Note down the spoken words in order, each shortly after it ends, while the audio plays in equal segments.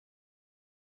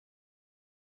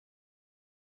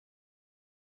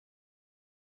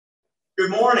Good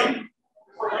morning.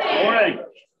 Good morning.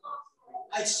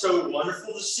 It's so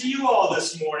wonderful to see you all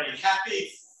this morning. Happy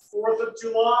 4th of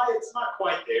July. It's not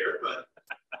quite there, but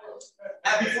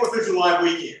happy 4th of July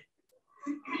weekend.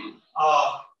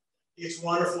 It's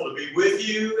wonderful to be with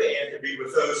you and to be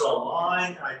with those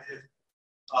online. I did,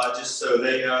 just so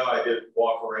they know, I did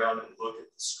walk around and look at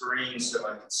the screen so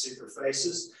I could see their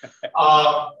faces.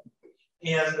 But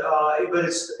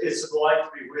it's a delight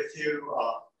to be with you.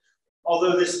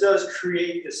 Although this does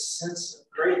create this sense of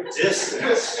great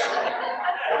distance.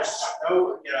 There's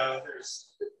no,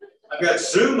 I've got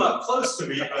Zoom up close to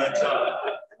me, but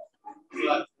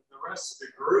the rest of the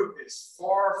group is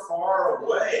far, far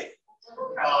away.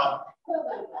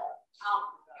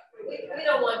 We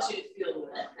don't want you to feel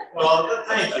that. Well,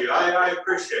 thank you. I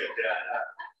appreciate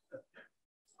that.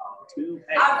 We removed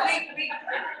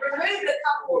a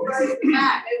couple of rows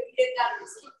back. Maybe we didn't have to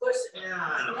just keep pushing. Yeah,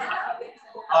 I know.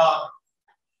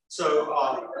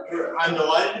 I'm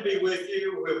delighted to be with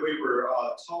you. We were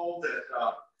told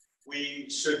that we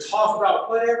should talk about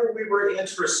whatever we were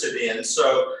interested in.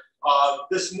 So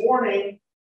this morning,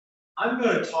 I'm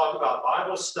going to talk about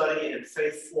Bible study and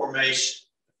faith formation.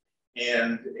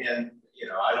 And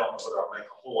I don't know whether I'll make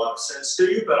a whole lot of sense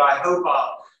to you, but I hope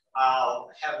I'll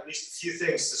have at least a few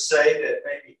things to say that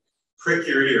maybe prick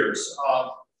your ears.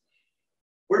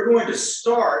 We're going to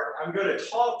start. I'm going to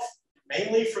talk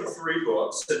mainly from 3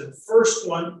 books. And the first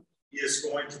one is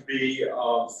going to be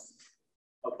a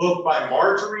book by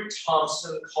Marjorie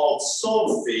Thompson called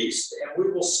Soul Feast. And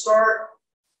we will start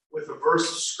with a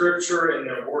verse of scripture and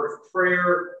then a word of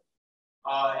prayer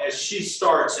as she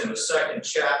starts in the 2nd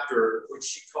chapter, which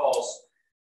she calls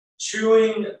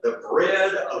Chewing the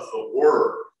Bread of the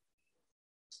Word.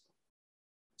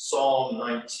 Psalm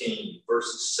 19,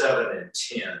 verses 7 and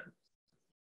 10.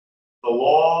 The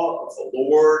law of the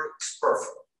Lord is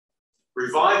perfect,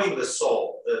 reviving the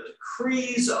soul. The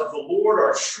decrees of the Lord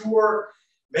are sure,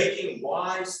 making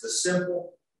wise the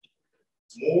simple.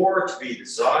 More to be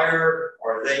desired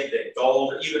are they than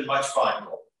gold, even much fine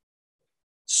gold.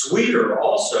 Sweeter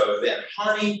also than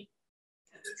honey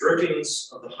and the drippings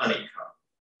of the honeycomb.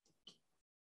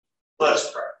 Let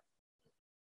us pray.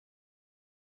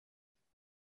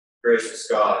 Gracious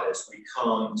God, as we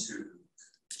come to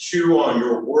chew on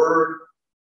your word,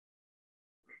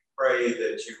 we pray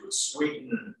that you would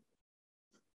sweeten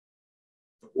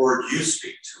the word you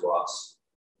speak to us,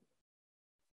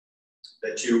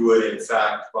 that you would, in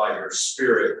fact, by your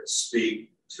Spirit,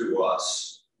 speak to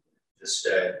us this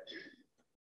day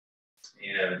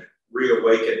and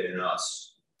reawaken in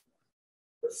us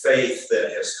the faith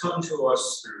that has come to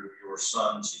us through your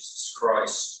Son, Jesus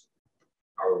Christ,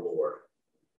 our Lord,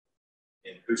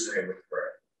 in whose name we pray.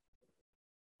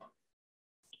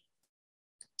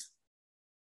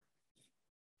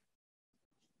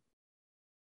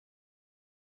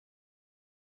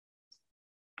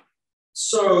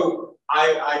 So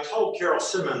I told Carol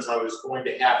Simmons I was going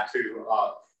to have to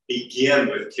begin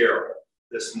with Carol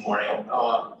this morning.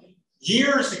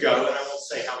 Years ago, and I won't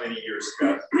say how many years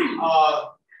ago,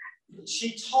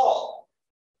 she taught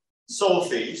Soul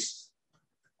Feast,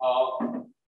 an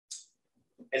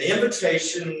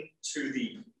invitation to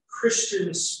the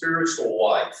Christian spiritual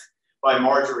life by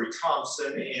Marjorie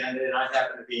Thompson, and I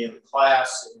happened to be in the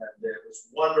class, and it was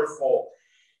wonderful.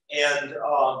 And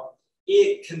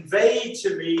it conveyed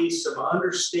to me some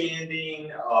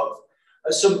understanding of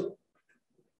some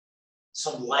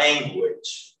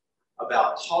language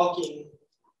about talking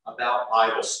about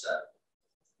Bible study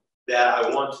that I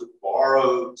want to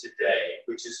borrow today,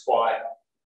 which is why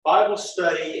Bible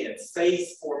study and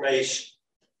faith formation,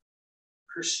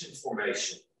 Christian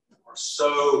formation, are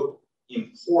so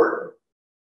important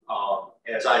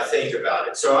as I think about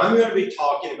it. So I'm going to be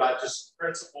talking about just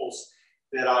principles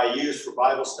that I use for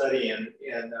Bible study, and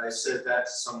I said that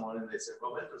to someone, and they said,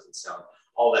 well, that doesn't sound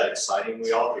all that exciting.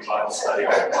 We all do Bible study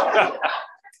all the time.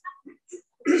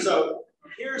 So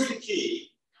here's the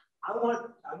key. I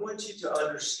want you to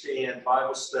understand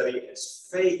Bible study as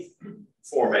faith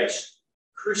formation,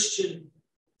 Christian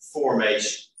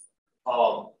formation.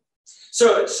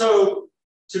 So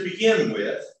to begin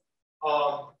with,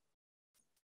 how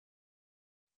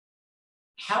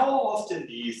often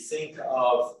do you think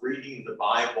of reading the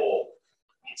Bible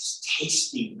as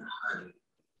tasting honey?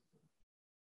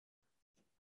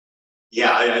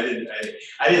 Yeah, I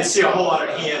didn't see a whole lot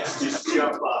of hands just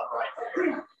jump up right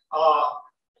there.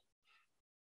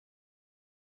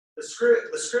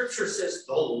 The scripture says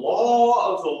the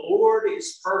law of the Lord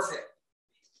is perfect,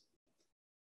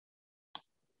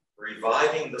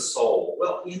 reviving the soul.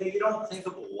 Well, you don't think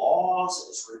of laws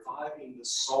as reviving the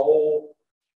soul.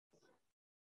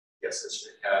 Yes, it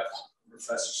should have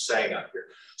professor's saying up here.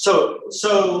 So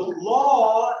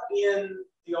law in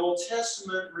the Old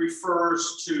Testament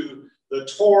refers to the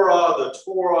Torah. The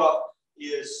Torah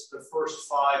is the first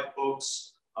 5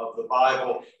 books of the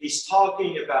Bible. He's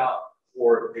talking about,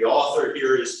 or the author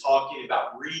here is talking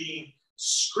about reading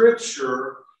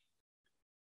Scripture,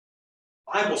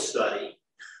 Bible study,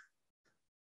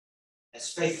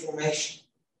 as faith formation.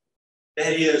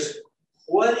 That is,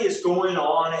 what is going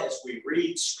on as we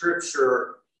read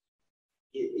Scripture,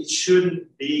 it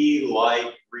shouldn't be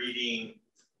like reading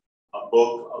a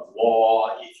book of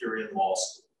law if you're in law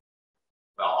school.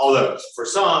 Well, although for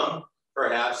some,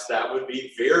 perhaps that would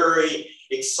be very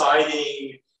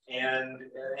exciting and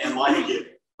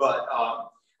life-giving. But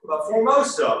for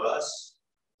most of us,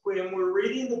 when we're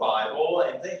reading the Bible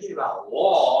and thinking about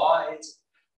law,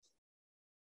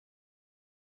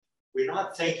 we're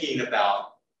not thinking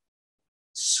about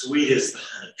sweet as the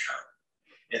honeycomb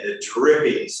and the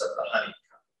drippings of the honeycomb.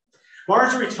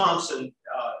 Marjorie Thompson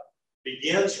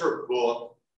begins her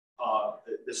book,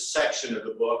 this section of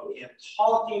the book, in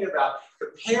talking about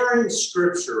comparing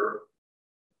Scripture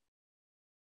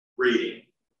reading,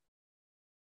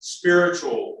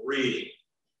 spiritual reading,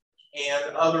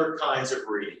 and other kinds of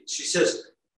reading. She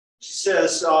says,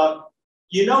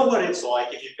 you know what it's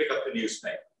like if you pick up the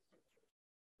newspaper.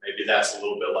 Maybe that's a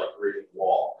little bit like reading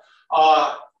law.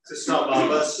 To some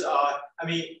of us, I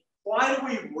mean, why do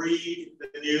we read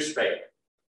the newspaper?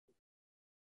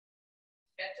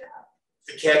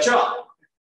 To catch up.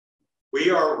 We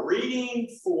are reading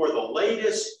for the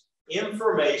latest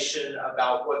information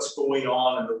about what's going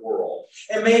on in the world.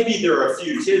 And maybe there are a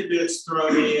few tidbits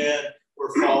thrown in.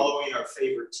 We're following our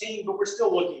favorite team, but we're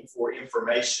still looking for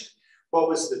information. What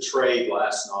was the trade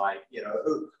last night? You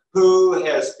know, who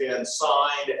has been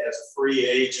signed as a free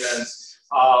agent?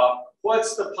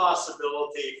 What's the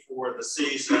possibility for the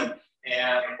season?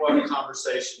 And what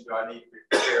conversation do I need to be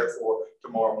prepared for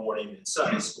tomorrow morning in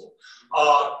Sunday school?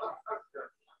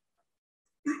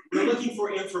 We're looking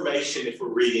for information if we're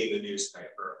reading the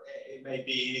newspaper. It may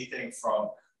be anything from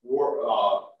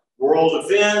world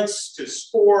events to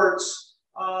sports.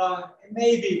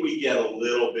 Maybe we get a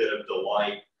little bit of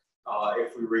delight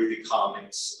if we read the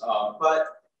comics,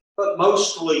 but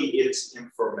mostly it's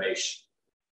information.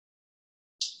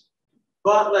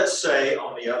 But let's say,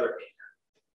 on the other hand,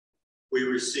 we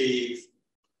receive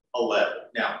a letter.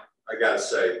 Now, I got to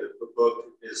say that the book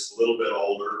is a little bit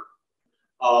older.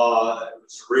 It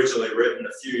was originally written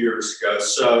a few years ago,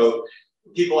 so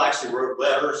people actually wrote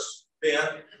letters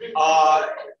then.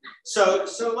 So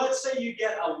let's say you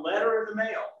get a letter in the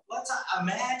mail. Let's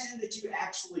imagine that you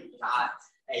actually got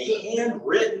a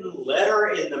handwritten letter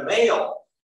in the mail.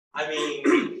 I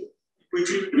mean, would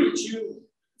you,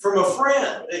 from a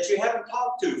friend that you haven't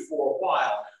talked to for a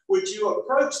while, would you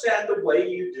approach that the way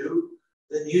you do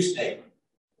the newspaper?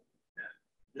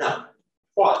 No.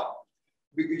 Why?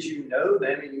 Because you know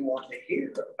them and you want to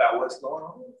hear about what's going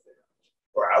on with them.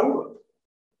 Or I would.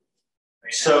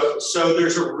 So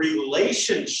there's a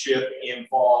relationship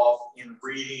involved in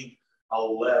reading a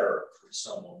letter from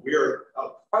someone. We're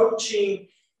approaching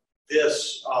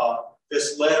this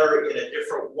this letter in a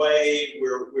different way,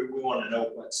 where we want to know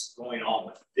what's going on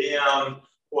with them,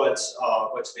 what's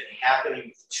been happening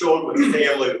with the children, with the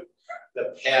family,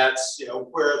 the pets, you know,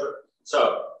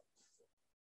 so.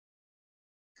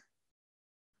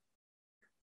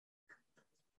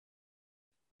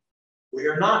 We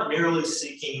are not merely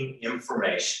seeking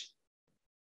information,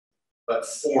 but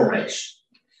formation.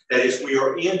 That is, we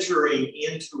are entering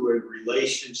into a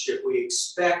relationship. We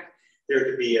expect there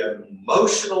to be an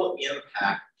emotional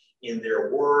impact in their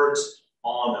words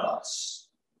on us,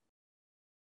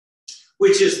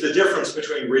 which is the difference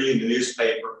between reading the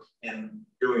newspaper and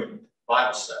doing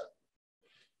Bible study.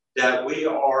 That we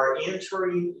are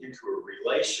entering into a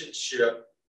relationship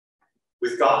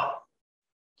with God.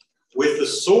 With the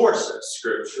source of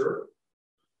Scripture,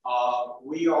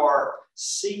 we are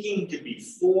seeking to be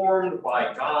formed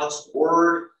by God's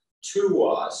Word to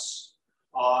us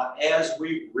as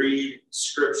we read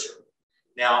Scripture.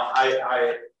 Now,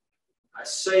 I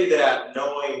say that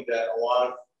knowing that a lot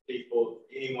of people,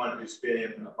 anyone who's been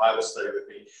in a Bible study with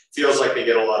me, feels like they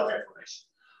get a lot of information.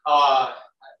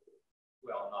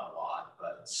 Well, not a lot,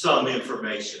 but some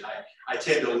information. I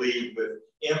tend to lead with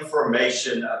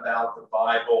information about the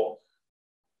Bible.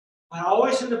 But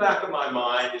always in the back of my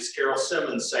mind is Carol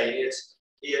Simmons saying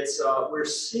we're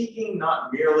seeking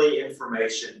not merely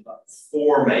information, but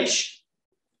formation.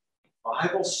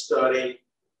 Bible study,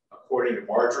 according to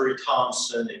Marjorie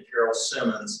Thompson and Carol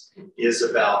Simmons, is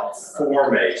about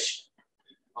formation.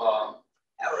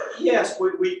 Yes,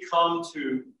 we come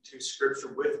to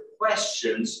Scripture with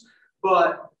questions,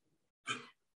 But,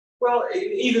 well,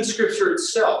 even Scripture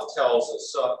itself tells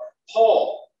us,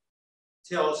 Paul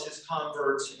tells his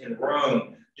converts in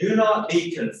Rome, do not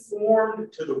be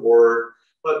conformed to the word,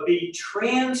 but be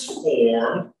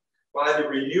transformed by the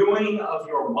renewing of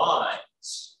your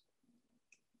minds.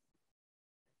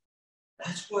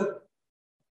 That's what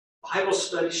Bible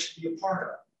study should be a part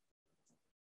of.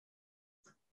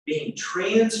 Being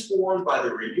transformed by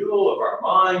the renewal of our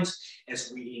minds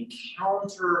as we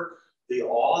encounter the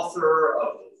author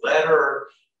of the letter,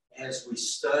 as we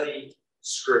study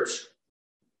Scripture.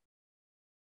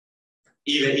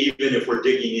 Even if we're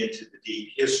digging into the deep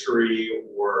history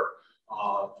or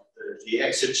the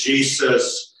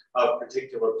exegesis of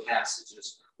particular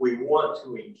passages, we want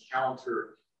to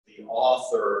encounter the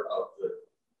author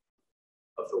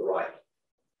of the writing.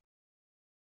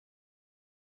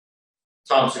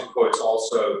 Thompson quotes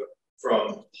also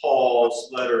from Paul's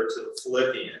letter to the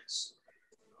Philippians,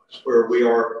 where we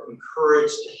are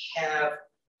encouraged to have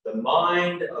the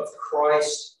mind of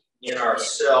Christ in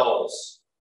ourselves.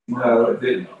 No, it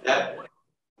didn't. That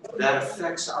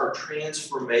affects our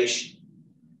transformation.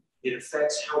 It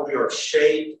affects how we are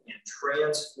shaped and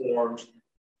transformed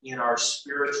in our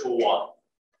spiritual life.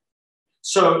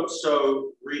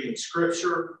 So reading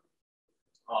Scripture,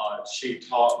 she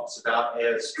talks about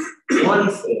as one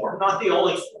form, not the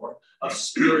only form, of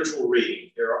spiritual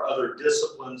reading. There are other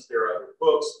disciplines, there are other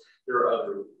books, there are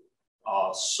other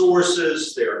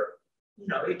sources. There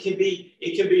can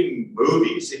be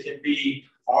movies, it can be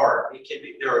art,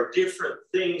 there are different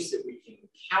things that we can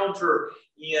encounter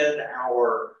in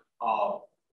our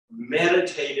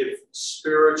meditative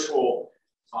spiritual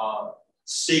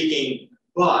seeking,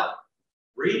 but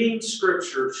reading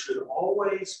Scripture should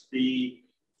always be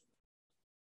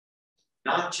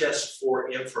not just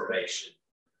for information,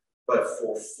 but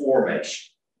for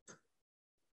formation.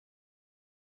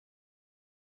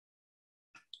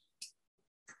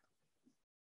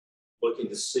 Looking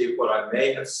to see what I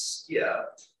may have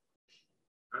skipped.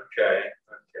 Okay.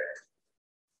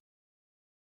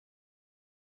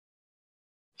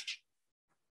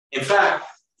 In fact,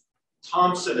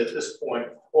 Thompson at this point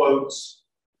quotes,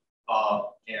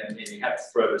 and you have to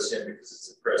throw this in because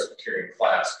it's a Presbyterian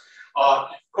class,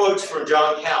 quotes from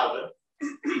John Calvin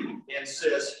and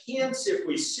says, hence, if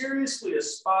we seriously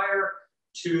aspire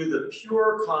to the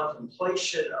pure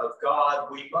contemplation of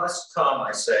God, we must come,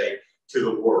 I say, to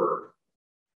the Word,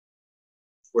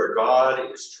 where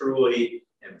God is truly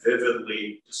and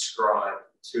vividly described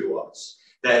to us.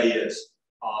 That is,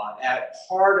 at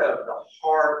part of the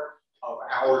heart of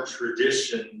our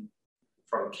tradition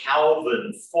from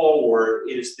Calvin forward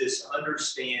is this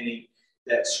understanding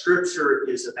that Scripture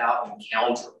is about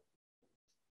encounter.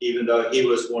 Even though he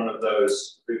was one of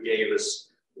those who gave us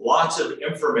lots of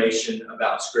information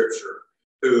about Scripture,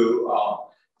 who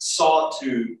sought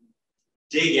to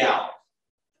dig out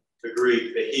the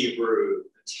Greek, the Hebrew,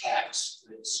 the text,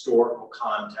 the historical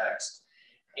context,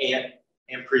 and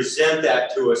present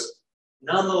that to us.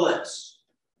 Nonetheless,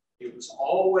 it was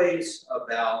always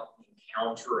about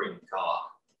encountering God.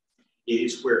 It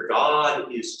is where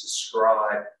God is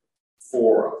described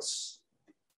for us.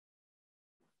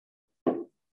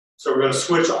 So we're going to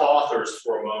switch authors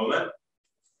for a moment.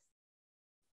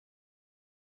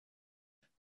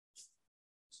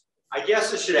 I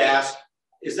guess I should ask,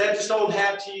 is that just old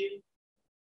hat to you?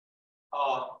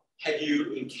 Have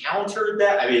you encountered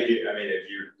that?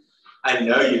 I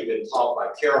know you've been taught by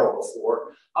Carol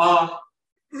before.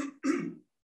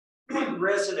 What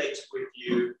resonates with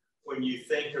you when you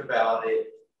think about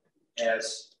it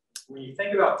when you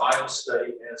think about Bible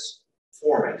study as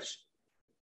formation?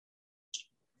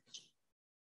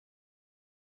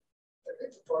 I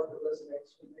think the part that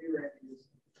resonates with me, Randy, is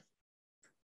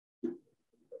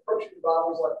approaching the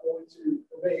Bible is like going to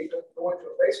a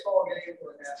baseball game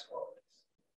or a NASCAR race.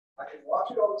 I can watch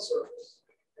it on the surface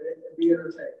and it can be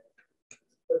entertaining.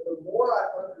 But the more I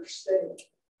understand,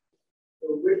 the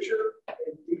richer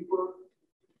and deeper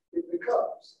it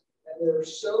becomes. And there are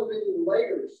so many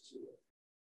layers to it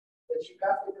that you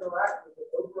have to interact with it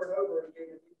over and over and gain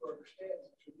a deeper understanding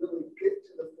to really get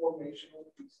to the formational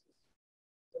pieces.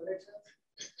 Does that make sense?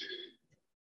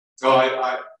 Oh,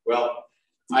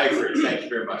 I agree. Thank you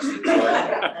very much.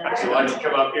 So I just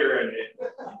come up here and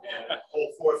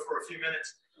hold forth for a few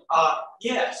minutes.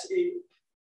 Yes,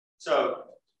 so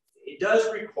it does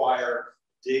require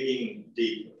digging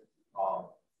deeper.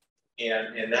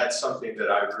 And that's something that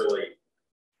I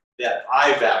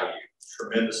value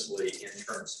tremendously in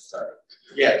terms of study.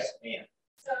 Yes, Anne.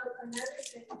 So another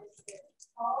thing is that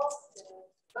Paul said,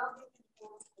 don't be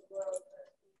conformed to the world, but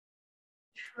be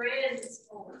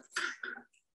transformed.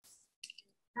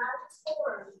 Not just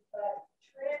transformed, but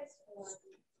transformed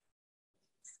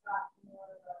got more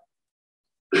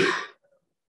of a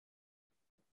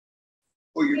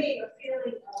a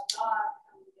feeling of God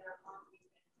coming down on you.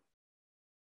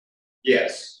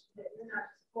 Yes. That you're not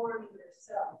forming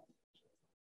yourself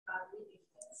by reading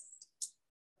this,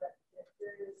 but that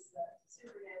there is a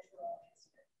supernatural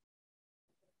aspect.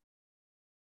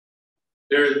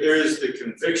 There is the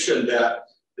conviction that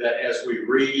as we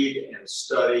read and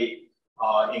study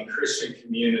in Christian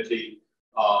community,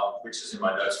 which is in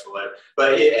my notes for later,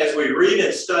 but as we read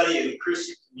and study in the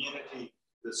Christian community,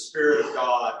 the Spirit of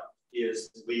God is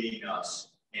leading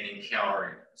us and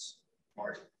encountering us.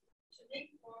 Margie. To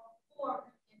be formed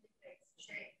indicates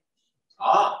change.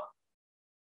 Ah.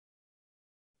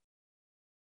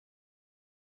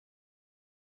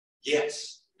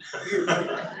 Yes.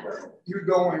 You're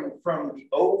going from the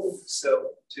old self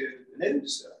to the new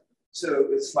self. So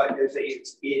it's like it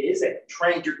is a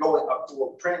train. You're going up to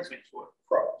what transmits what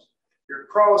cross. You're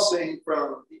crossing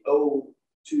from the old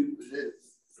to the new.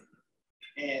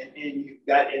 And you've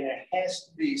got, and there has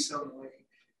to be some way to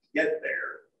get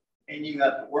there. And you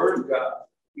got the Word of God,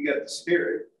 you got the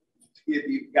Spirit to give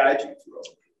you, guide you through all of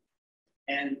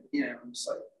it. And it's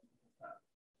like,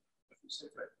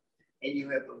 and you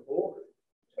have the Lord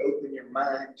to open your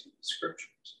mind to the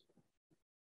Scriptures.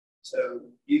 So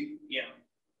it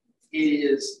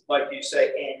is, like you say,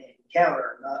 an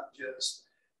encounter, not just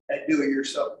a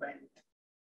do-it-yourself thing.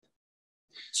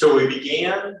 So we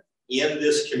began in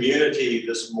this community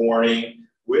this morning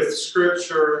with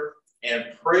Scripture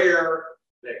and prayer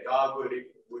that God would encounter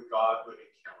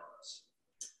us.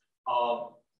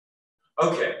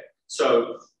 Okay,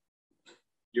 so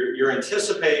you're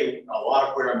anticipating a lot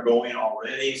of where I'm going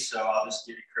already, so I'll just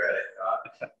give you credit.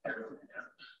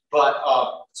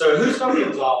 So Justo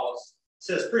Gonzalez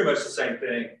says pretty much the same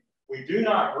thing. We do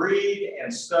not read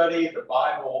and study the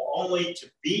Bible only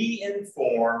to be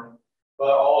informed,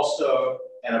 but also,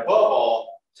 and above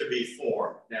all, to be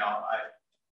formed. Now,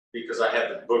 because I have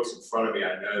the books in front of me,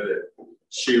 I know that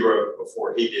she wrote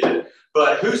before he did.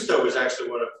 But Justo was actually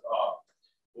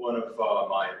one of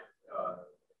my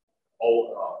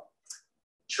old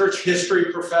church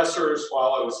history professors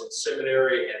while I was in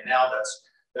seminary, and now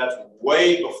that's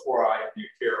way before I knew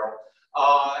Carol.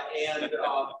 And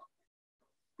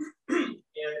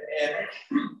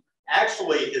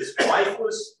actually, his wife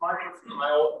was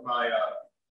my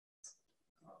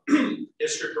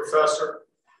history professor,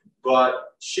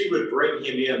 but she would bring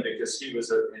him in because he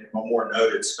was a more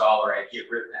noted scholar, and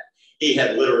he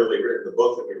had literally written the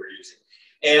book that we were using,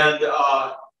 and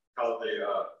called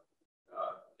the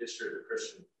History of the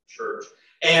Christian Church,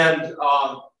 and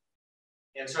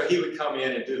so he would come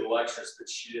in and do the lectures that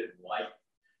she didn't like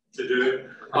to do.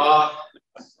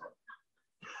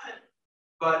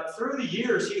 But through the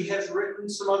years, he has written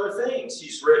some other things.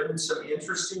 He's written some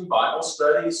interesting Bible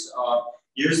studies.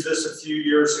 Used this a few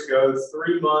years ago,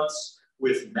 3 months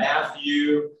with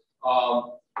Matthew,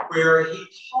 where he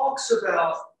talks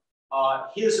about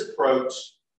his approach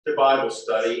to Bible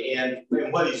study and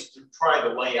what he's trying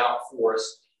to lay out for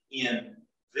us in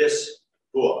this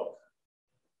book.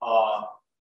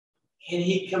 And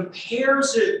he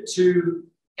compares it to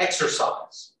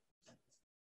exercise.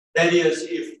 That is,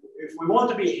 if we want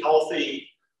to be healthy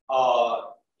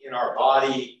in our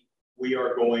body, we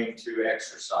are going to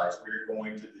exercise. We are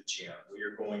going to the gym. We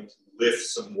are going to lift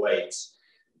some weights,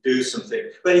 do some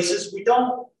things. But he says we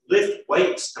don't lift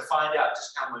weights to find out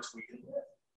just how much we can lift.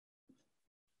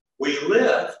 We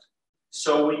lift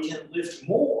so we can lift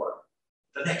more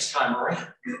the next time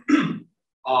around.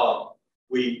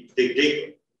 We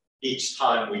dig each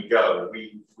time we go.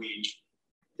 We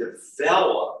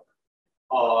develop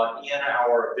in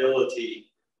our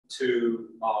ability to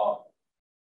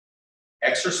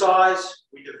exercise.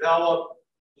 We develop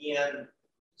in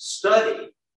study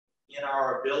in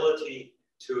our ability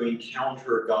to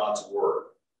encounter God's Word.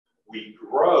 We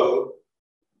grow,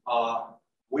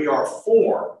 we are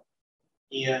formed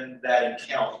in that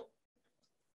encounter.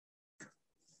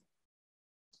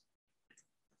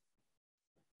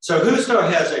 So Justo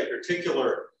has a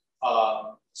particular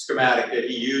schematic that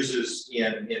he uses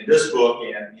in this book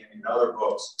and in other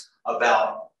books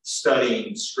about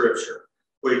studying Scripture,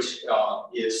 which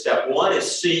is step 1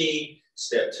 is seeing,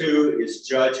 step 2 is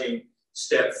judging,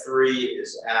 step 3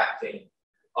 is acting.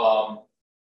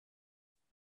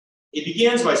 He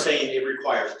begins by saying it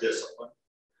requires discipline.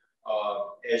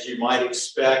 As you might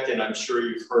expect, and I'm sure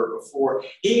you've heard before,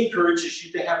 he encourages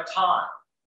you to have time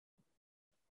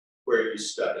where you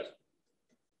study,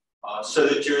 so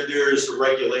that there is a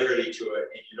regularity to it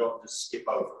and you don't just skip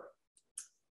over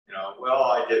it. You know, well,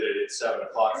 I did it at 7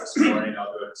 o'clock this morning.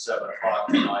 I'll do it at 7 o'clock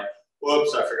tonight.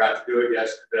 Whoops, I forgot to do it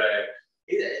yesterday.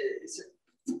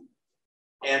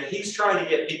 And he's trying to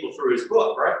get people through his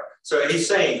book, right? So he's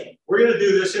saying, we're going to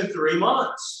do this in 3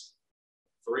 months.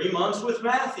 3 months with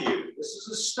Matthew. This is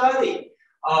a study.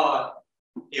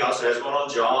 He also has one on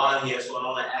John. He has one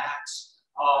on Acts.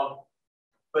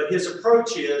 But his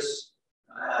approach is,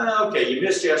 okay, you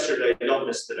missed yesterday. Don't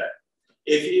miss today.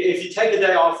 If you take a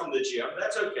day off from the gym,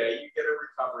 that's okay. You get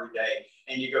a recovery day,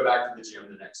 and you go back to the gym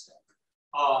the next day.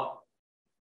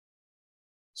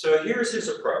 So here's his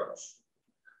approach.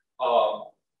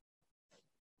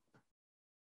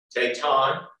 Take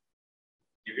time.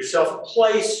 Give yourself a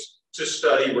place to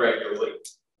study regularly.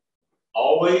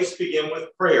 Always begin with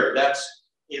prayer. That's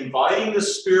inviting the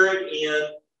Spirit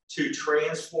in to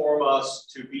transform us,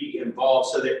 to be involved,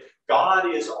 so that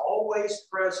God is always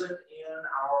present in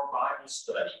our Bible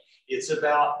study. It's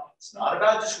not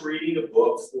about just reading a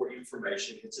book for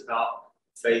information. It's about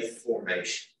faith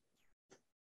formation.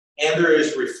 And there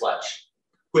is reflection,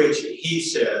 which he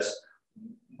says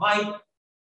might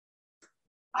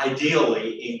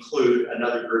ideally include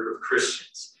another group of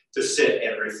Christians to sit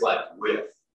and reflect with,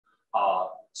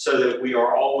 so that we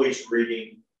are always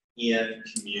reading in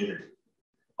community.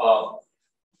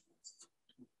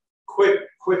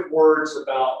 Quick words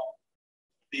about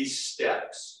these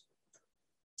steps.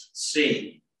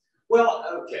 See, well,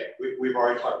 okay, we've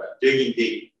already talked about digging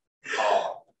deep.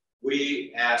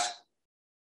 We ask,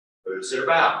 who's it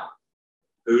about?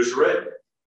 Who's written?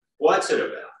 What's it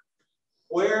about?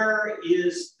 Where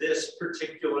is this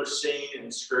particular scene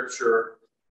in Scripture?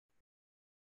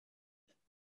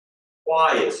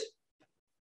 Why is it?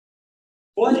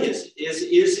 What is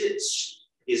it?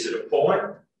 Is it a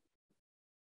poem?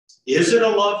 Is it a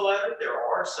love letter? There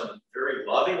are some very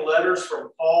loving letters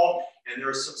from Paul, and there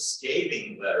are some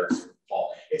scathing letters from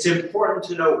Paul. It's important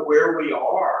to know where we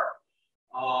are.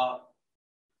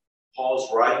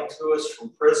 Paul's writing to us from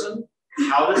prison.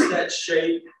 How does that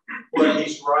shape what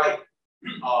he's writing?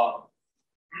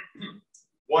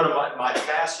 One of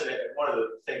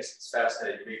the things that's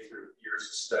fascinated me through years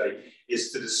of study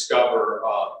is to discover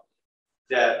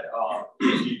that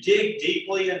if you dig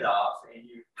deeply enough and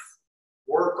you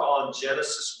work on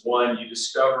Genesis 1, you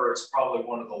discover it's probably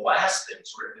one of the last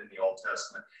things written in the Old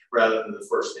Testament rather than the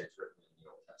first things written in the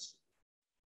Old Testament.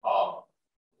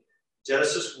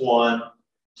 Genesis 1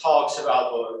 talks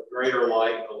about the greater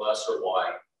light and the lesser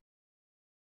light.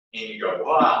 And you go,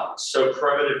 wow, it's so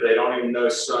primitive, they don't even know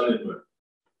sun and moon.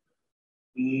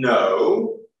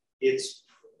 No, it's,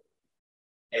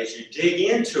 as you dig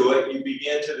into it, you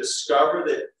begin to discover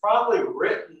that probably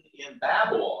written in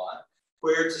Babylon,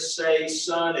 where to say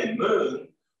sun and moon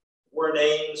were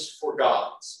names for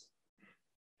gods.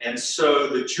 And so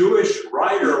the Jewish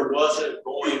writer wasn't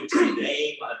going to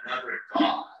name another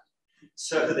god.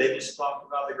 So they just talked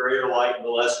about the greater light and the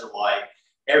lesser light.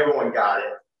 Everyone got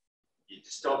it. You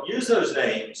just don't use those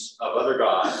names of other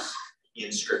gods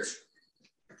in Scripture.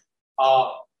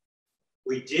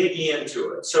 We dig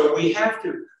into it. So we have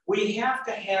to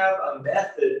have a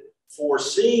method for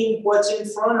seeing what's in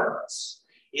front of us.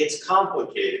 It's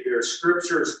complicated. There are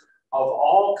scriptures of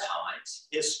all kinds: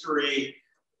 history,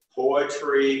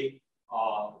 poetry,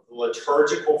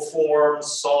 liturgical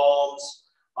forms, psalms,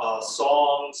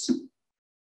 songs.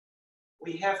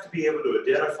 We have to be able to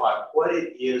identify what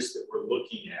it is that we're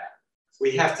looking at.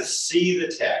 We have to see the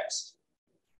text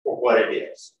for what it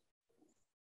is.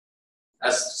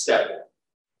 That's step 1.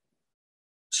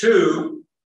 2,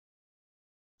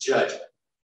 judgment.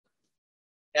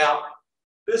 Now,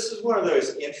 this is one of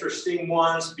those interesting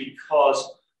ones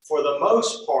because for the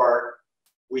most part,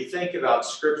 we think about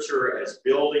Scripture as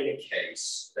building a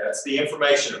case. That's the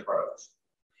information approach.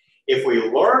 If we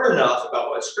learn enough about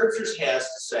what Scripture has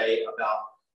to say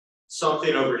about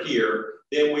something over here,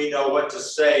 then we know what to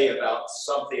say about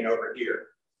something over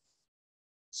here.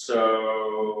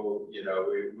 So,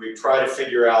 we try to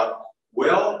figure out,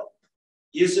 well,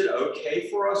 is it okay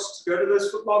for us to go to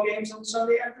those football games on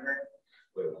Sunday afternoon?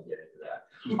 We won't get into that.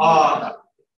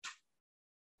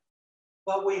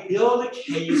 But we build a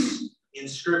case in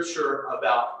Scripture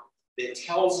that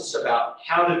tells us about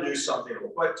how to do something.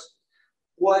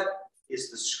 What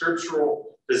is the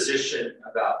scriptural position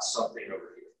about something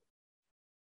over here?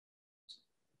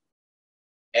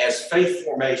 As faith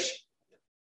formation,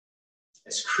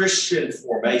 as Christian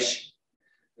formation,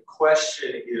 the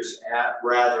question is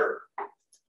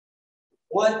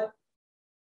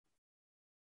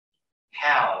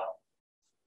how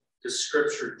does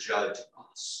Scripture judge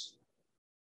us?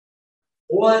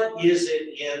 What is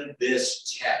it in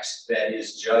this text that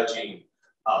is judging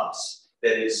us?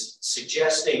 that is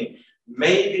suggesting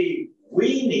maybe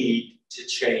we need to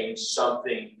change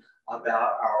something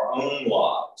about our own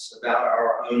lives, about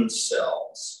our own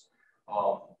selves.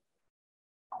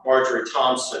 Marjorie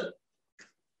Thompson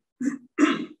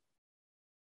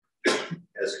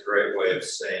has a great way of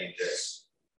saying this.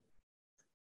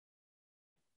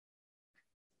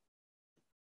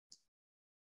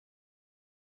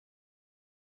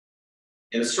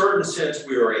 In a certain sense,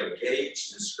 we are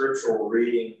engaged in scriptural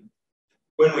reading.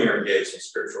 When we are engaged in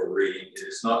scriptural reading, it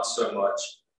is not so much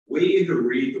we who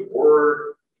read the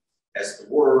word as the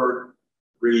word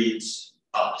reads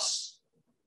us.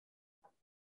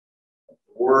 The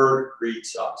word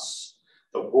reads us.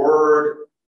 The word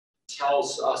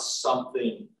tells us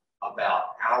something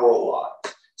about our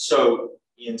lives. So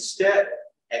instead,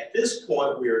 at this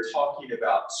point, we are talking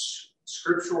about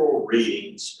scriptural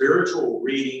reading, spiritual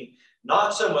reading,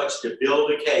 not so much to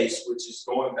build a case, which is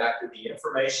going back to the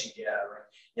information gathering,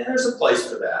 and there's a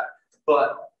place for that.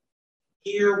 But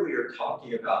here we are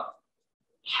talking about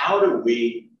how do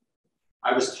we,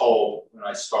 I was told when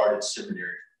I started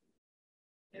seminary,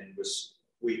 and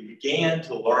we began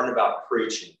to learn about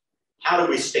preaching, how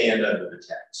do we stand under the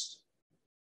text?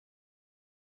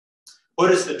 What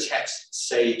does the text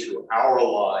say to our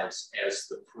lives as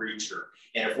the preacher?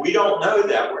 And if we don't know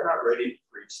that, we're not ready to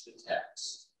preach the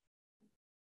text.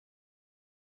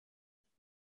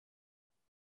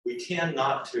 We tend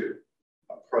not to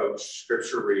approach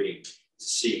scripture reading to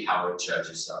see how it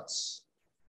judges us.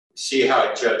 See how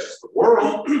it judges the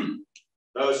world,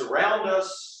 those around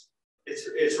us.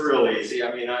 It's real easy.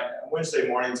 I mean, Wednesday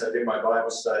mornings I do my Bible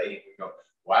study and we go,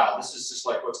 wow, this is just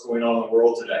like what's going on in the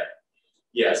world today.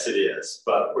 Yes, it is.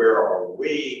 But where are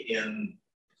we in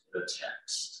the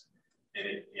text?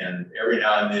 And every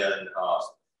now and then,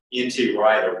 N.T.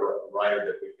 Wright, a writer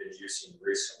that we've been using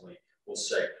recently, will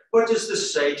say, what does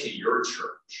this say to your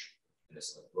church? And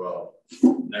it's like, well,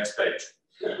 next page.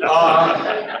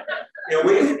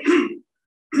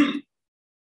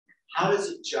 How does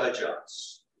it judge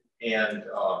us? And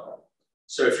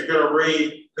so if you're going to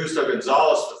read Justo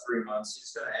Gonzalez for 3 months,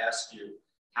 he's going to ask you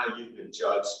how you've been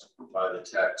judged by the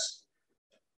text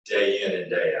day in and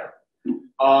day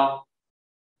out.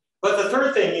 But the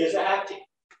third thing is acting.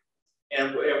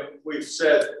 And we've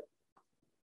said,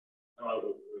 I don't know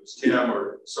if it was Tim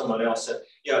or someone else said,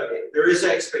 there is an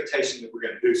expectation that we're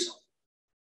going to do something.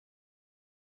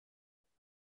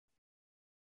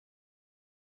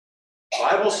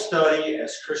 Bible study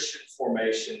as Christian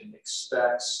formation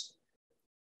expects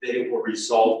that it will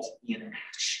result in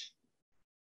action.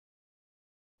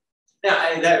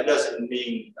 Now, that doesn't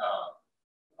mean,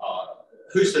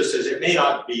 Justo says it may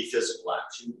not be physical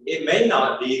action. It may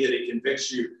not be that it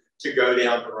convicts you to go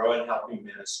down to Rowan Helping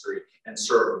Ministry and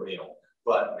serve a meal,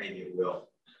 but maybe it will.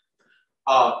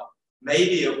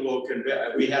 Maybe it will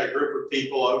convict. We had a group of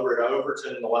people over at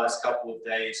Overton in the last couple of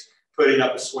days putting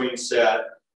up a swing set,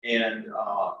 and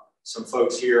some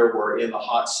folks here were in the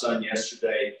hot sun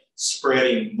yesterday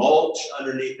spreading mulch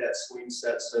underneath that swing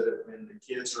set so that when the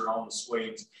kids are on the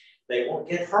swings, they won't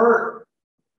get hurt.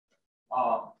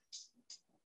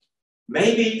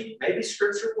 Maybe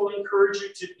Scripture will encourage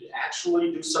you to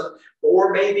actually do something,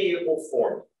 or maybe it will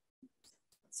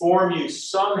form you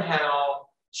somehow,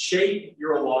 shape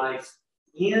your life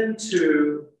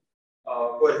into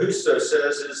what Justo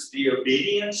says is the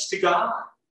obedience to God.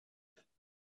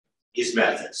 His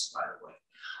methods, by the way.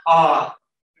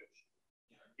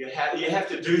 You have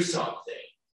to do something.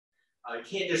 You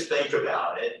can't just think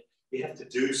about it. You have to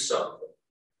do something.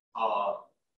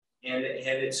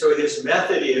 And so his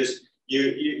method is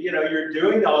you're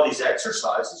doing all these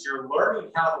exercises. You're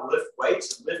learning how to lift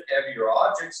weights and lift heavier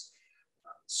objects.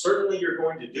 Certainly, you're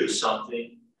going to do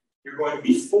something. You're going to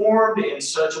be formed in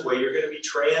such a way. You're going to be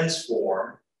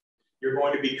transformed. You're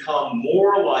going to become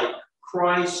more like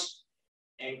Christ.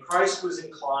 And Christ was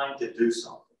inclined to do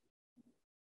something.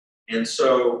 And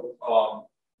so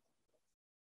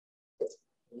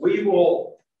we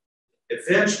will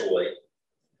eventually,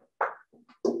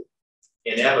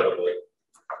 inevitably,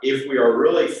 if we are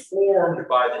really formed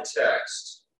by the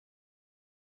text,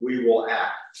 we will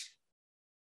act.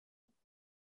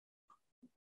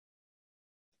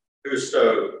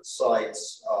 Justo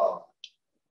cites,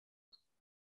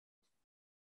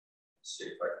 let's see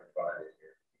if I can find it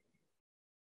here.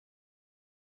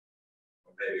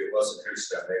 Maybe it wasn't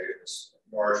Justo, maybe it was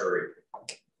Marjorie.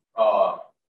 Well,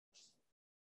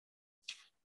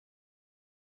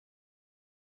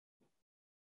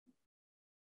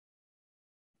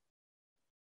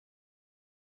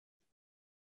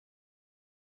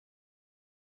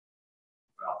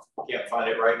 can't find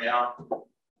it right now.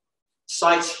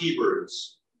 Cites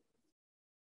Hebrews.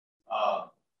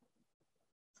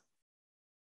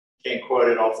 Can't quote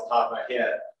it off the top of my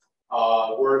head.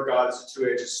 Word of God is a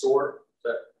two-edged sword.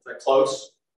 Is that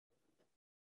close?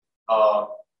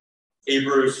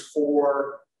 Hebrews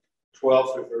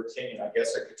 4:12-13. I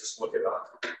guess I could just look it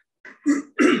up.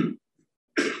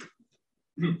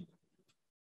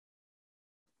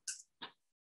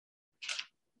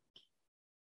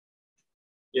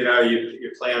 You know,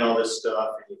 you plan all this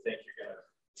stuff and you think you're going to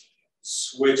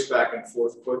switch back and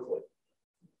forth quickly.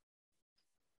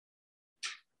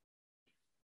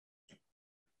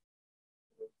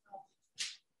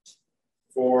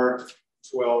 Four,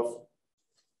 12,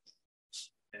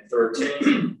 and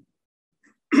 13.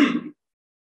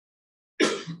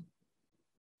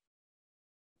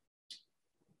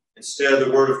 Instead,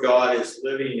 the word of God is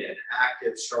living and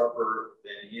active, sharper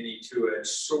than any two-edged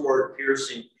sword,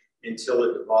 piercing until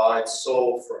it divides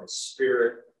soul from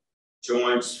spirit,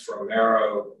 joints from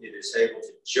marrow. It is able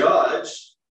to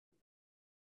judge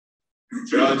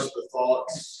the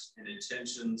thoughts and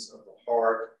intentions of the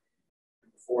heart.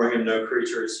 Before him no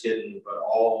creature is hidden, but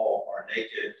all are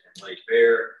naked and laid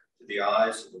bare to the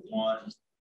eyes of the one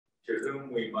to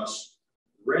whom we must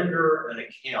render an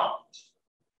account.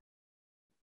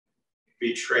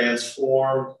 Be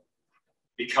transformed,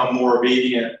 become more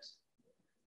obedient.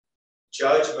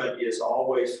 Judgment is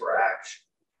always for action.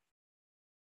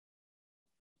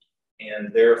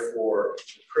 And therefore,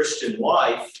 the Christian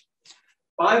life,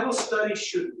 Bible study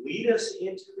should lead us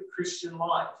into the Christian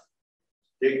life.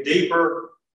 Dig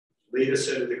deeper, lead us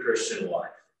into the Christian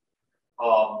life.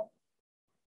 What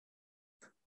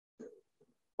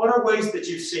are ways that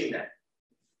you've seen that?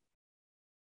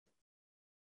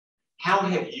 How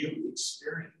have you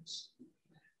experienced?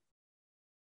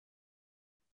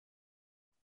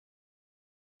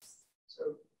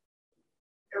 So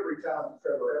every time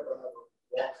Trevor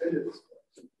walks into this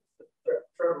place,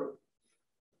 Trevor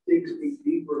digs me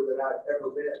deeper than I've ever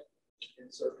been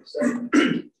in certain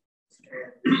segments.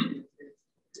 And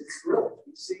it's real.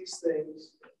 He sees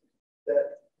things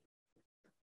that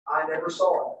I never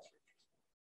saw.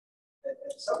 And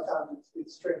sometimes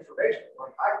it's transformational.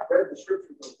 Like I read the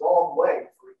scripture the wrong way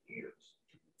for years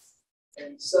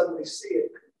and suddenly see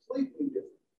it completely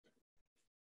different.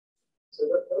 So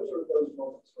those are those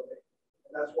moments for me.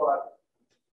 And that's why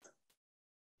you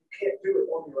can't do it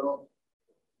on your own. It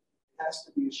has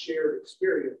to be a shared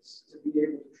experience to be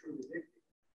able to truly do it.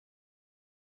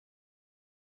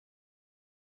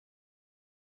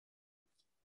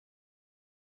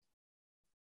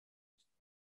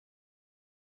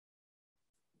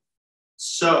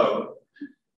 So,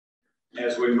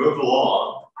 as we move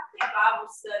along, I think Bible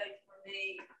study for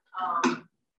me,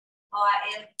 I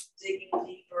am digging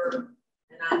deeper,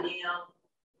 and I am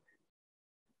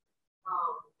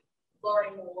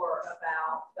learning more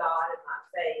about God and my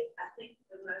faith. I think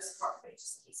for the most part, it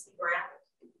just keeps me grounded.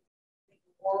 The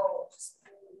world just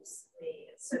pulls me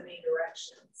in so many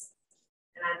directions,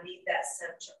 and I need that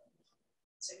center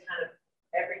to kind of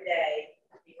every day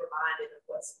be reminded of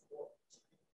what's important.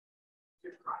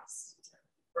 Through Christ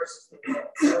versus the world.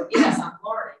 So yes, I'm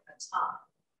learning a ton,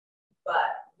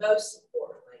 but most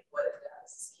importantly, what it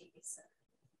does is keep me centered.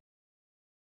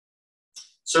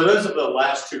 So those are the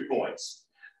last 2 points,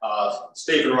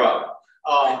 Steve and Rob.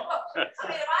 I mean, if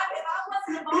I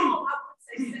wasn't a mom, I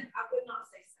would not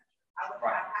say centered. I would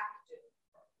have to do it.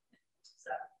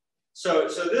 So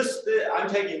this I'm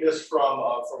taking this from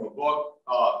a book.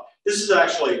 This is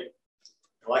actually,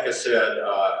 like I said,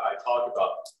 I talk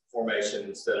about formation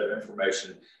instead of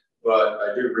information, but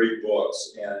I do read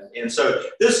books. And so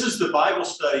this is the Bible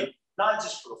study, not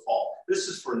just for the fall. This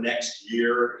is for next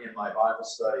year in my Bible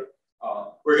study.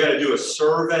 We're going to do a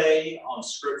survey on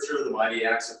Scripture, the mighty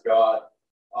acts of God.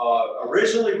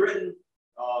 Originally written,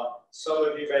 some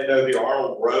of you may know the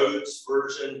Arnold Rhodes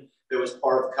version that was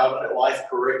part of Covenant Life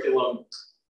curriculum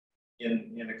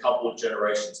in a couple of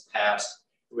generations past.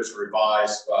 It was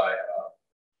revised by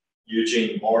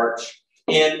Eugene March.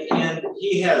 And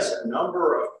he has a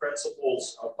number of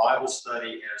principles of Bible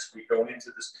study as we go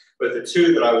into this. But the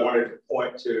 2 that I wanted to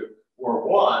point to were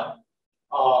 1,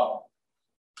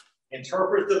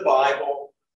 interpret the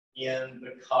Bible in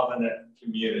the covenant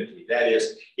community. That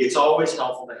is, it's always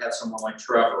helpful to have someone like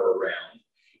Trevor around.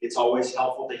 It's always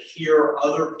helpful to hear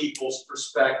other people's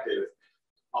perspective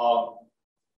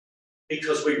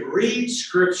because we read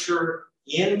Scripture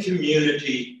in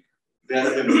community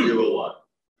better than we do alone.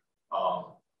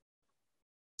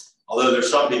 Although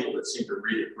there's some people that seem to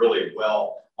read it really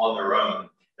well on their own,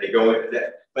 they go into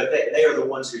that, but they are the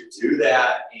ones who do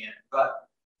that, but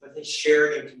they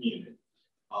share it in community.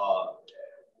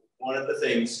 One of the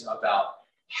things about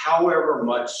however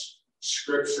much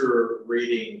Scripture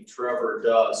reading Trevor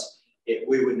does,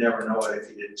 we would never know it if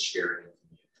he didn't share it in the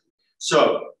community.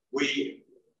 So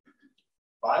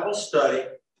Bible study,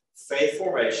 faith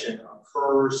formation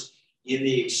occurs in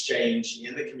the exchange,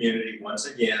 in the community, once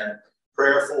again,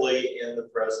 prayerfully in the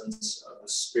presence of the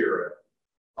Spirit.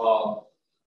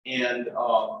 And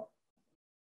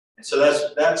so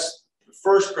that's the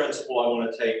first principle I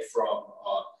want to take from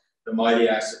the mighty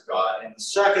acts of God. And the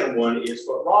second one is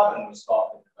what Robin was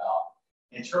talking about,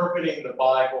 interpreting the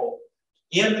Bible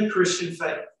in the Christian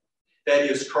faith. That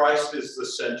is, Christ is the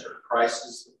center. Christ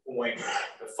is the point,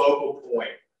 the focal point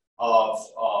of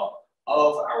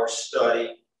our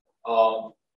study.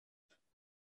 In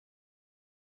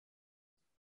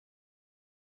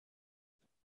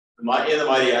the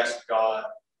mighty acts of God,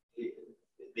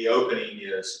 the opening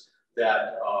is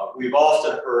that we've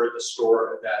often heard the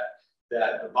story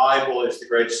that the Bible is the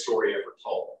greatest story ever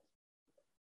told.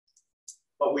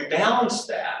 But we balance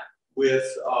that with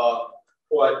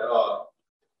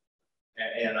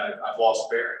and I've lost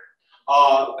Barry.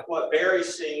 What Barry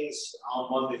sings on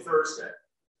Monday, Thursday,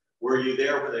 "Were you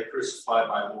there when they crucified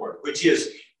my Lord?" which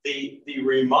is the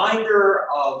reminder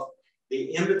of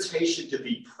the invitation to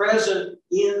be present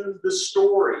in the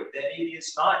story, that it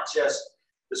is not just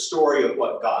the story of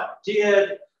what God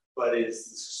did, but it's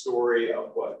the story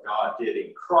of what God did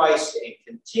in Christ and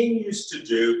continues to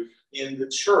do in the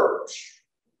church,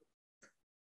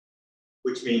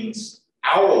 which means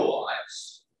our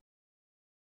lives.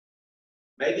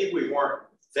 Maybe we weren't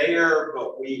there,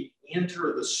 but we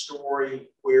enter the story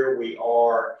where we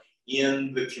are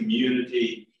in the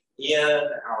community, in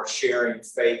our sharing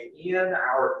faith, in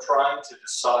our trying to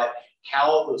decide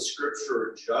how the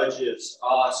Scripture judges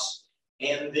us.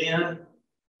 And then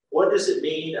what does it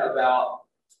mean about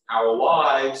our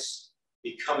lives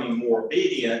becoming more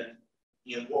obedient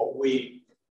in what we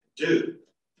do?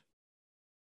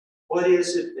 What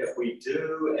is it that we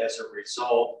do as a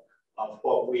result of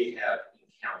what we have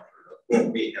encountered, of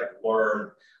what we have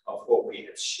learned, of what we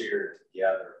have shared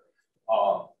together?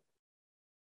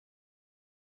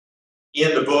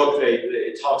 In the book,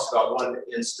 it talks about one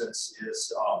instance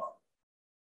is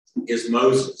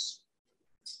Moses.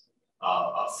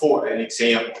 For an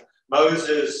example,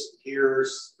 Moses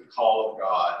hears the call of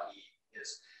God.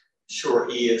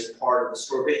 He is part of the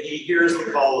story, but he hears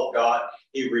the call of God.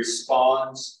 He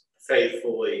responds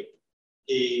faithfully.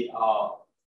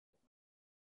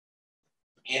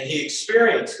 And he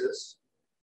experiences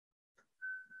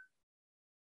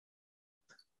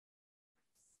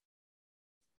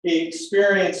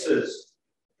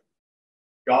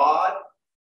God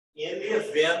in the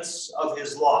events of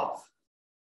his life.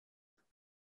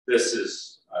 This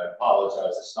is, I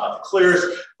apologize, it's not the clearest,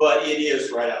 but it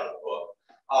is right out of the book.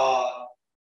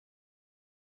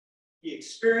 He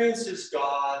experiences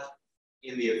God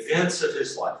in the events of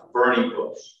his life, burning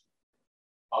bush.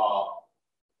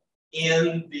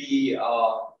 In the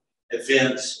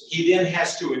events, he then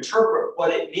has to interpret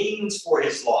what it means for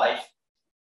his life,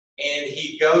 and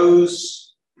he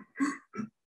does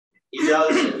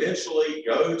eventually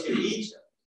go to Egypt.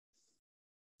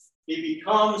 He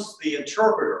becomes the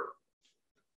interpreter.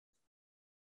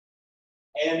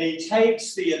 And he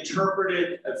takes the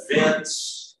interpreted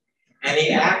events and he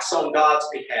acts on God's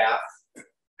behalf.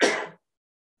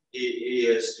 He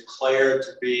is declared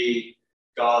to be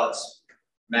God's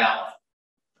mouth,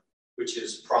 which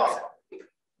is prophet.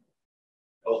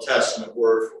 Old Testament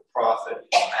word for prophet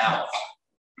is mouth.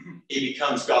 He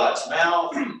becomes God's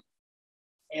mouth.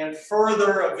 And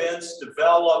further events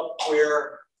develop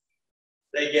where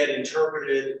they get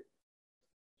interpreted,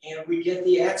 and we get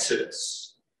the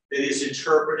Exodus that is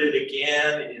interpreted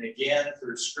again and again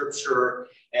through Scripture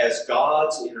as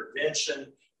God's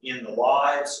intervention in the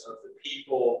lives of the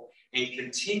people, and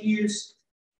continues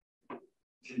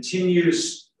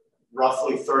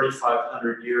roughly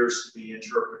 3,500 years to be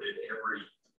interpreted every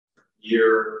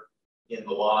year in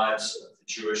the lives of the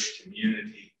Jewish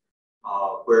community,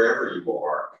 wherever you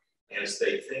are, as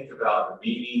they think about the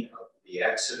meaning of the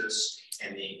Exodus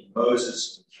and the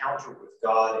Moses' encounter with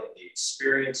God and the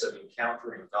experience of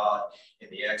encountering God in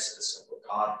the Exodus and what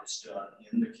God has done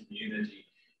in the community.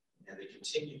 And they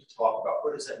continue to talk about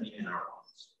what does that mean in our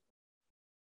lives.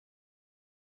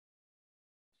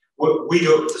 We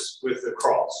do it with the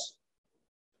cross.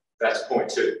 That's point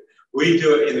two. We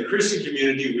do it in the Christian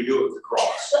community, we do it with the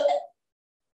cross.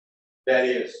 That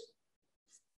is,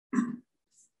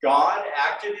 God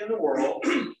acted in the world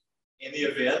in the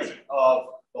event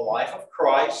of the life of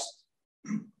Christ.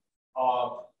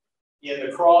 In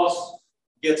the cross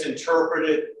gets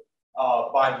interpreted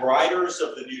by writers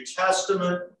of the New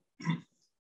Testament.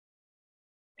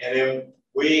 And then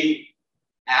we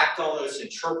act on those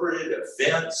interpreted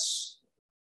events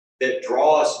that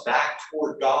draw us back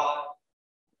toward God,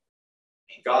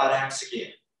 and God acts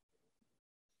again.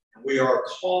 And we are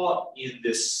caught in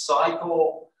this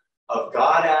cycle of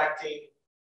God acting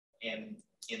and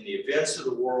in the events of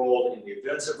the world, in the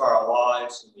events of our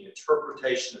lives, in the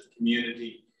interpretation of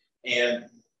community, and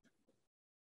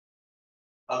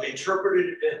of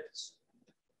interpreted events.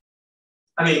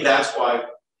 I mean, that's why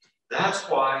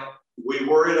we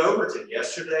were at Overton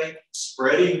yesterday,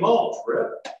 spreading mulch.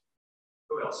 Rip.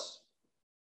 Who else?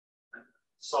 I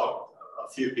saw a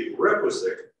few people. Rip was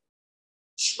there.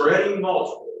 Spreading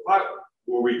mulch. Why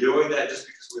were we doing that just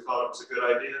because we thought it was a good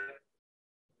idea?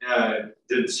 Yeah, it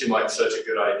didn't seem like such a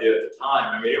good idea at the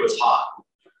time. I mean, it was hot.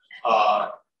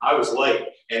 I was late,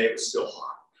 and it was still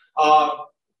hot.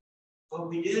 But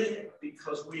we did it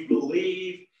because we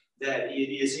believe that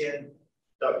it is in.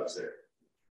 Doug was there.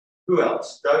 Who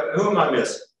else? Doug, who am I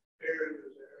missing? Harry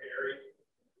was there. Harry.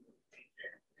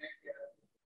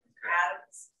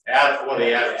 Adams. Well,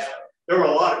 the Adams. There were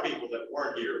a lot of people that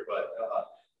weren't here, but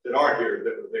that aren't here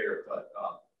that were there. But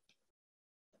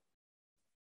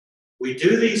we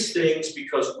do these things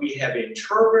because we have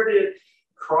interpreted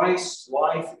Christ's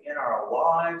life in our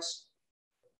lives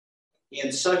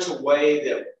in such a way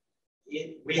that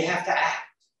we have to act.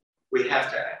 We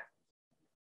have to act.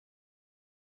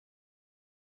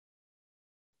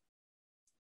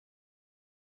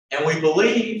 And we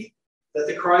believe that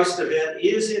the Christ event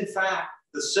is, in fact,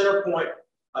 the center point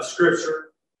of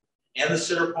Scripture and the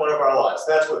center point of our lives.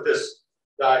 That's what this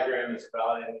diagram is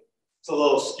about. And it's a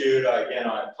little skewed. Again,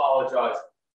 I apologize.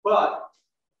 But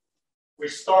we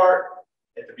start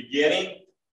at the beginning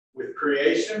with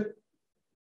creation.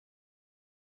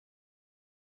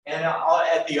 And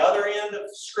at the other end of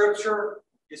Scripture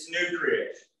is new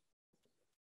creation.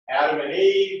 Adam and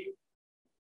Eve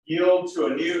yield to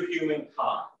a new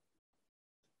humankind.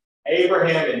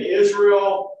 Abraham and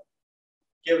Israel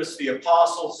give us the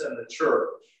apostles and the church,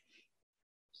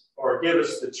 or give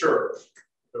us the church.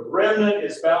 The remnant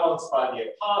is balanced by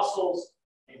the apostles,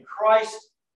 and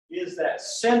Christ is that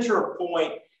center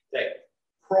point that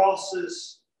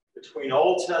crosses between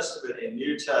Old Testament and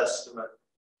New Testament,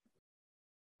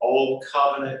 Old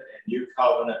Covenant and New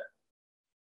Covenant.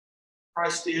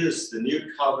 Christ is the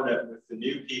new covenant with the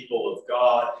new people of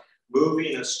God,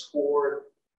 moving us toward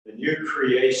the new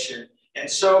creation. And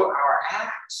so our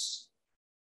acts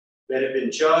that have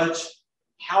been judged,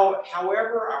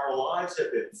 however our lives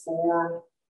have been formed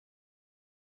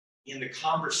in the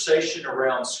conversation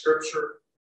around Scripture,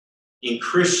 in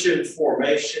Christian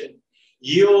formation,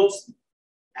 yields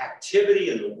activity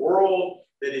in the world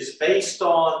that is based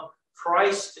on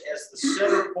Christ as the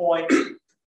center point,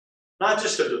 not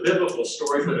just of the biblical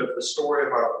story, but of the story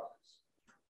of our lives.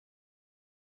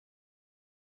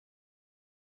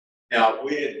 Now,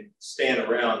 we didn't stand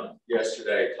around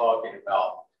yesterday talking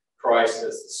about Christ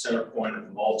as the center point of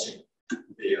the mulching,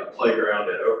 the playground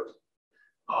at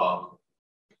Overton.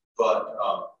 But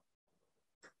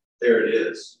there it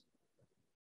is.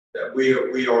 That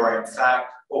we are, in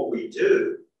fact, what we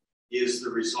do is the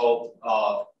result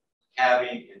of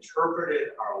having interpreted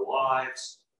our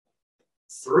lives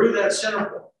through that center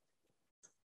point.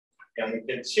 And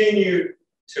we continue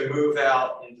to move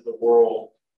out into the world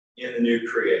in the new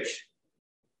creation.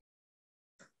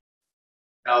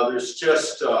 Now, there's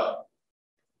just, I'm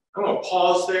going to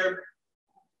pause there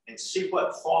and see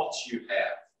what thoughts you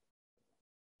have.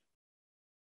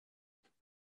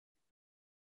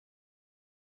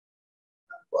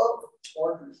 I love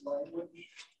Martin's language.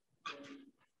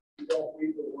 You don't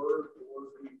read the word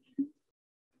reads you.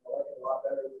 I like it a lot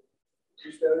better than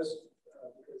Juice does,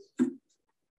 because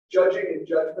judging and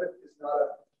judgment is not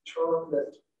a term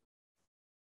that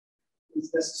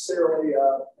is necessarily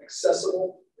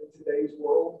accessible in today's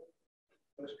world.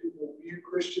 Most people view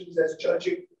Christians as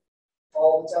judging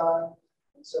all the time.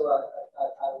 And so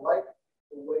I like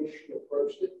the way she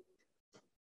approached it.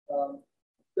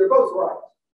 They're both right.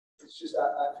 It's just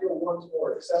I feel one's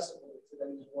more accessible in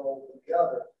today's world than the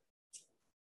other.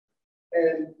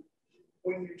 And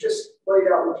when you just laid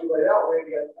out what you laid out,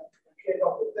 Randy, I can't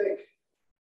help but think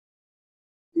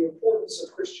the importance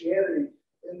of Christianity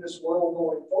in this world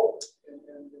going forward,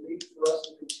 and the need for us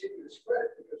to continue to spread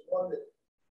it, because one that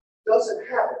doesn't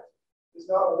have it is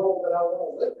not a world that I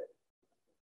want to live in.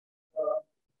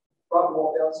 Rob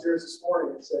walked downstairs this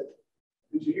morning and said,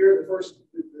 "Did you hear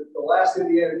the last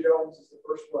Indiana Jones is the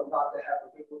first one not to have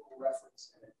a biblical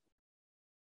reference in it?"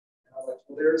 And I was like,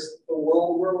 well, there's the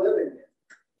world we're living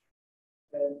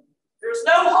in. And there's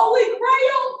no holy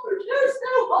grail. There's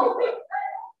no holy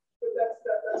grail. But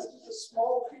that's just a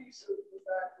small piece of the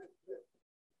fact that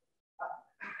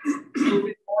we've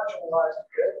been marginalized a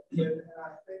bit. And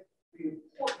I think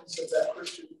importance of that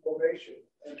Christian formation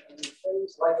and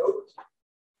things like overtime.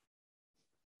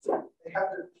 They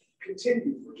have to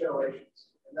continue for generations,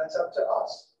 and that's up to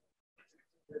us.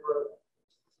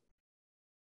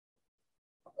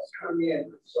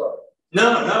 Sorry.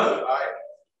 No,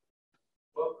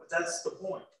 well, that's the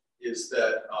point, is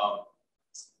that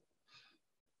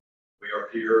we are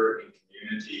here in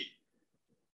community.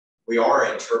 We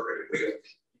are interpreting.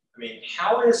 I mean,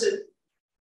 how is it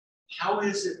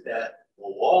that the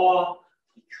law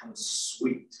becomes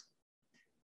sweet?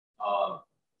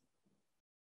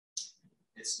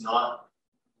 It's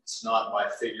not by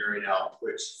figuring out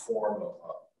which form of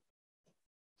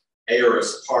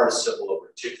aorist participle a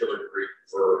particular Greek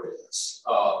verb is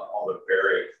on the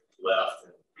very left,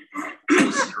 and we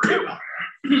disagree about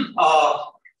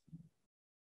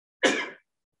that.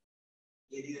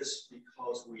 It is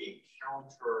because we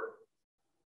encounter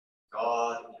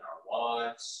God in our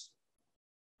lives,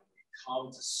 and we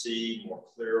come to see more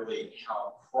clearly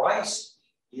how Christ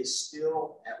is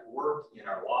still at work in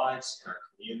our lives, in our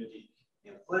community,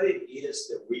 and what it is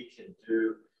that we can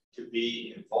do to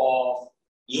be involved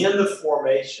in the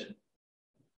formation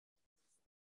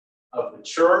of the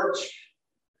church,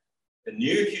 the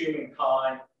new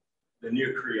humankind, the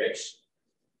new creation.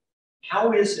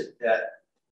 How is it that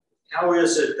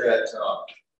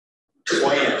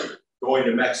Gwen going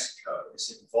to Mexico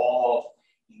is involved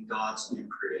in God's new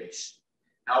creation?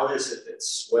 How is it that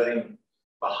sweating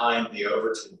behind the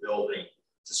Overton building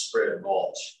to spread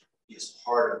mulch is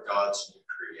part of God's new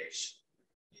creation?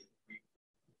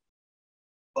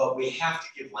 But we have to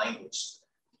give language to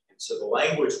that. And so the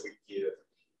language we give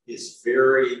is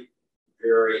very,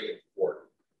 very important.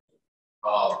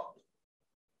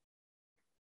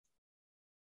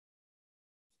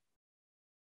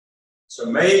 So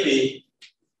maybe,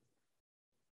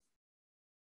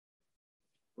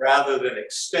 rather than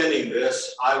extending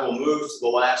this, I will move to the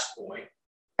last point.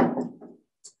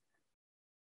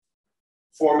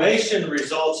 Formation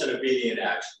results in obedient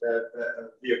action.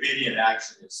 The obedient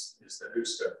action is the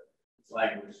Husta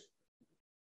language.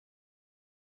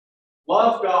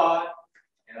 Love God,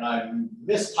 and I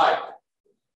mistyped it,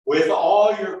 with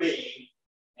all your being,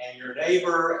 and your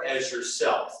neighbor as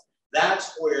yourself.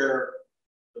 That's where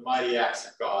the mighty acts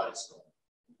of God is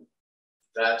going.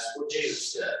 That's what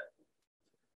Jesus said.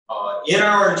 In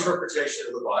our interpretation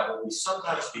of the Bible, we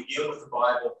sometimes begin with the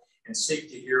Bible and seek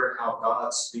to hear how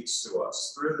God speaks to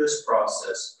us. Through this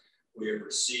process, we have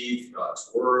received God's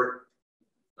word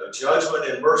of judgment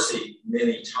and mercy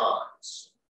many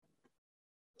times.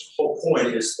 The whole point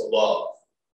is the love.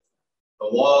 The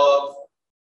love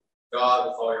God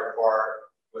with all your heart,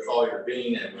 with all your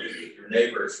being, and with your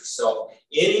neighbor as yourself.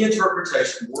 Any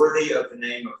interpretation worthy of the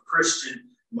name of Christian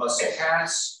must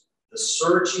pass the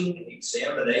searching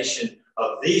examination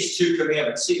of these two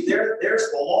commandments. See, there's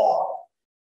the law.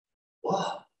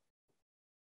 Love.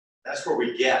 That's where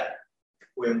we get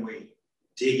when we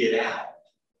dig it out.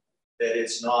 That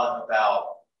it's not about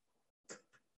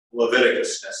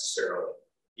Leviticus necessarily.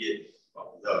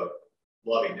 Though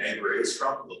loving neighbor is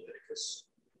from Leviticus.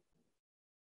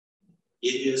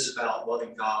 It is about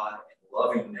loving God and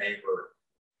loving neighbor.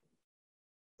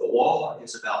 The law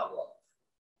is about love.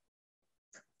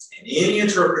 And any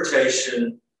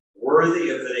interpretation worthy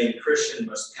of the name Christian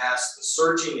must pass the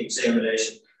searching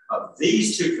examination of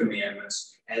these two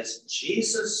commandments as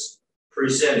Jesus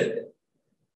presented it.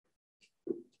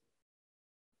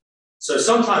 So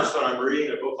sometimes when I'm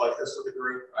reading a book like this with a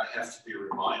group, I have to be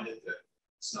reminded that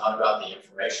it's not about the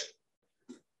information.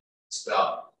 It's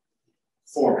about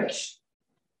formation.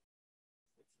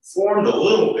 Formed a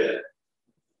little bit,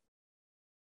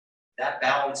 that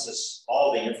balances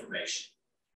all the information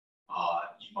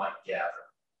you might gather.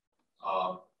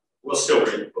 We'll still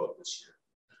read the book this year.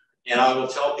 And I will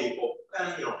tell people, you don't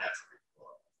have to read the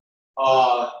book.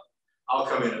 I'll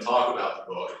come in and talk about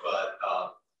the book, but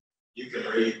you can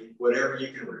read whatever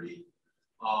you can read.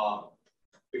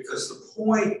 Because the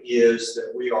point is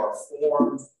that we are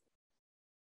formed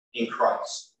in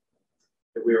Christ.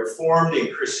 That we are formed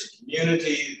in Christian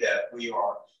community, that we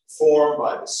are formed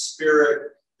by the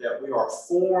Spirit, that we are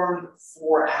formed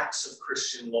for acts of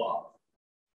Christian love.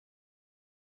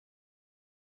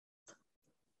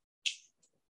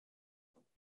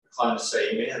 I'm inclined to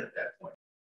say amen at that point.